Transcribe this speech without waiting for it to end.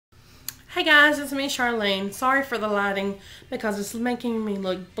Hey guys, it's me, Charlene. Sorry for the lighting because it's making me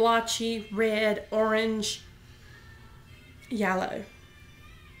look blotchy, red, orange, yellow.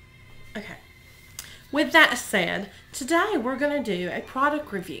 Okay. With that said, today we're going to do a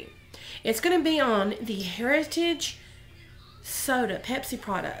product review. It's going to be on the Heritage Soda Pepsi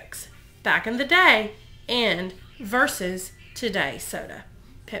products back in the day and versus today's soda,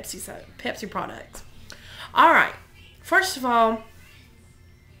 Pepsi products. All right. First of all,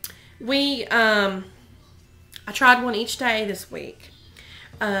 I tried one each day this week.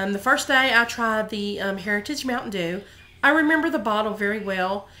 The first day I tried the Heritage Mountain Dew. I remember the bottle very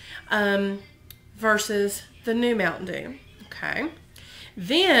well versus the new Mountain Dew. Okay.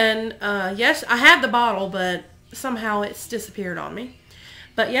 Then, yes, I had the bottle, but somehow it's disappeared on me.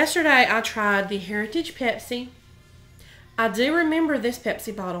 But yesterday I tried the Heritage Pepsi. I do remember this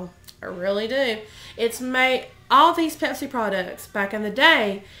Pepsi bottle. I really do. It's made, all these Pepsi products back in the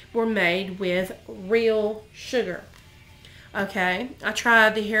day were made with real sugar. Okay, I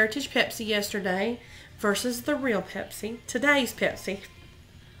tried the Heritage Pepsi yesterday versus the real Pepsi, today's Pepsi.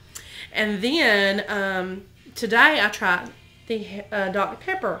 And then today I tried the Dr.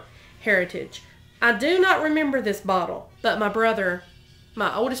 Pepper Heritage. I do not remember this bottle, but my brother,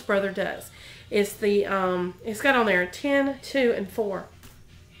 my oldest brother does. It's the, it's got on there 10, 2, and 4.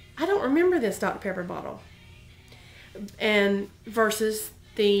 I don't remember this Dr. Pepper bottle. And versus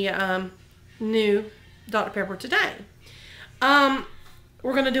the new Dr. Pepper today.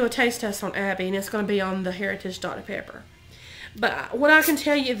 We're going to do a taste test on Abby, and it's going to be on the Heritage Dr. Pepper. But what I can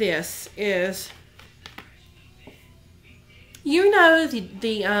tell you this is, you know the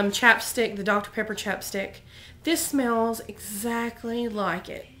chapstick, the Dr. Pepper chapstick, this smells exactly like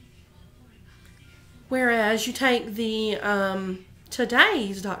it. Whereas you take the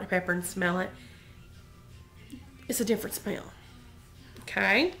today's Dr. Pepper and smell it, it's a different smell.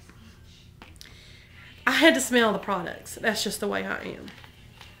 Okay? I had to smell the products. That's just the way I am.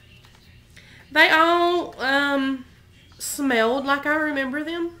 They all smelled like I remember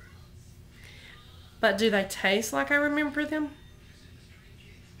them. But do they taste like I remember them?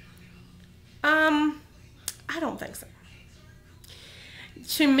 I don't think so.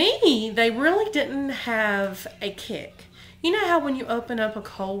 To me, they really didn't have a kick. You know how when you open up a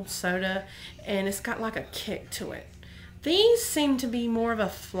cold soda and it's got like a kick to it? These seem to be more of a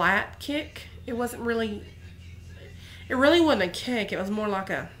flat kick. It really wasn't a kick. It was more like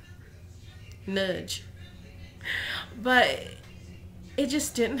a nudge. But it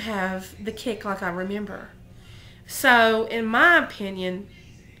just didn't have the kick like I remember. So, in my opinion,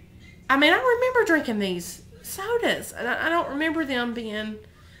 I mean, I remember drinking these sodas, and I don't remember them being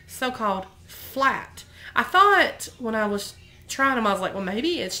so-called flat. I thought when I was trying them, I was like, well,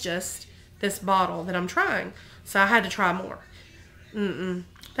 maybe it's just this bottle that I'm trying. So I had to try more.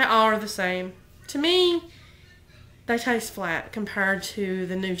 They all are the same. To me, they taste flat compared to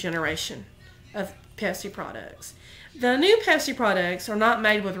the new generation of Pepsi products. The new Pepsi products are not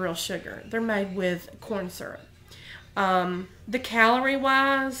made with real sugar. They're made with corn syrup. The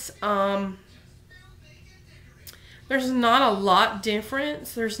calorie-wise, there's not a lot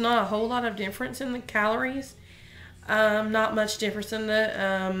difference. There's not a whole lot of difference in the calories. Not much difference in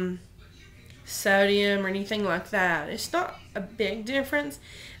the sodium or anything like that. It's not a big difference.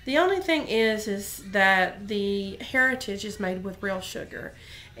 The only thing is that the Heritage is made with real sugar,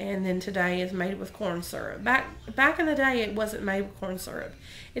 and then today is made with corn syrup. Back in the day, it wasn't made with corn syrup.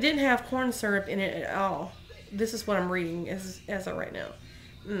 It didn't have corn syrup in it at all. This is what I'm reading as of right now.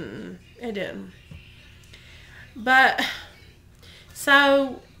 It didn't. But,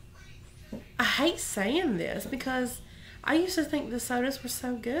 so, I hate saying this because I used to think the sodas were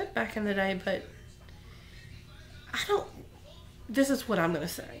so good back in the day, but this is what I'm going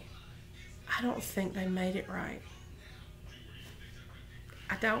to say. I don't think they made it right.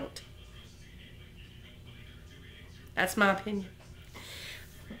 I don't. That's my opinion.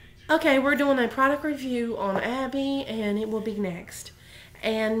 Okay, we're doing a product review on Abby, and it will be next.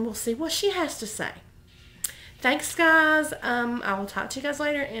 And we'll see what she has to say. Thanks, guys. I will talk to you guys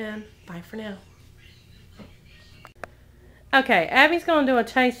later, and bye for now. Okay, Abby's going to do a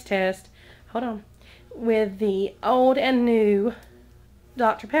taste test. Hold on. With the old and new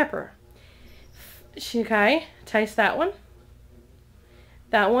Dr. Pepper. Okay, taste that one.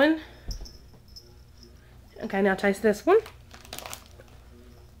 That one. Okay, now taste this one.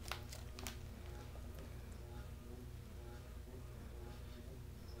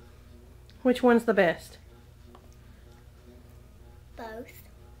 Which one's the best? Both.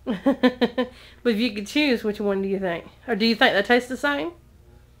 But if you could choose, which one do you think? Or do you think they taste the same?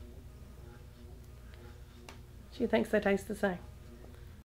 She thinks they taste the same.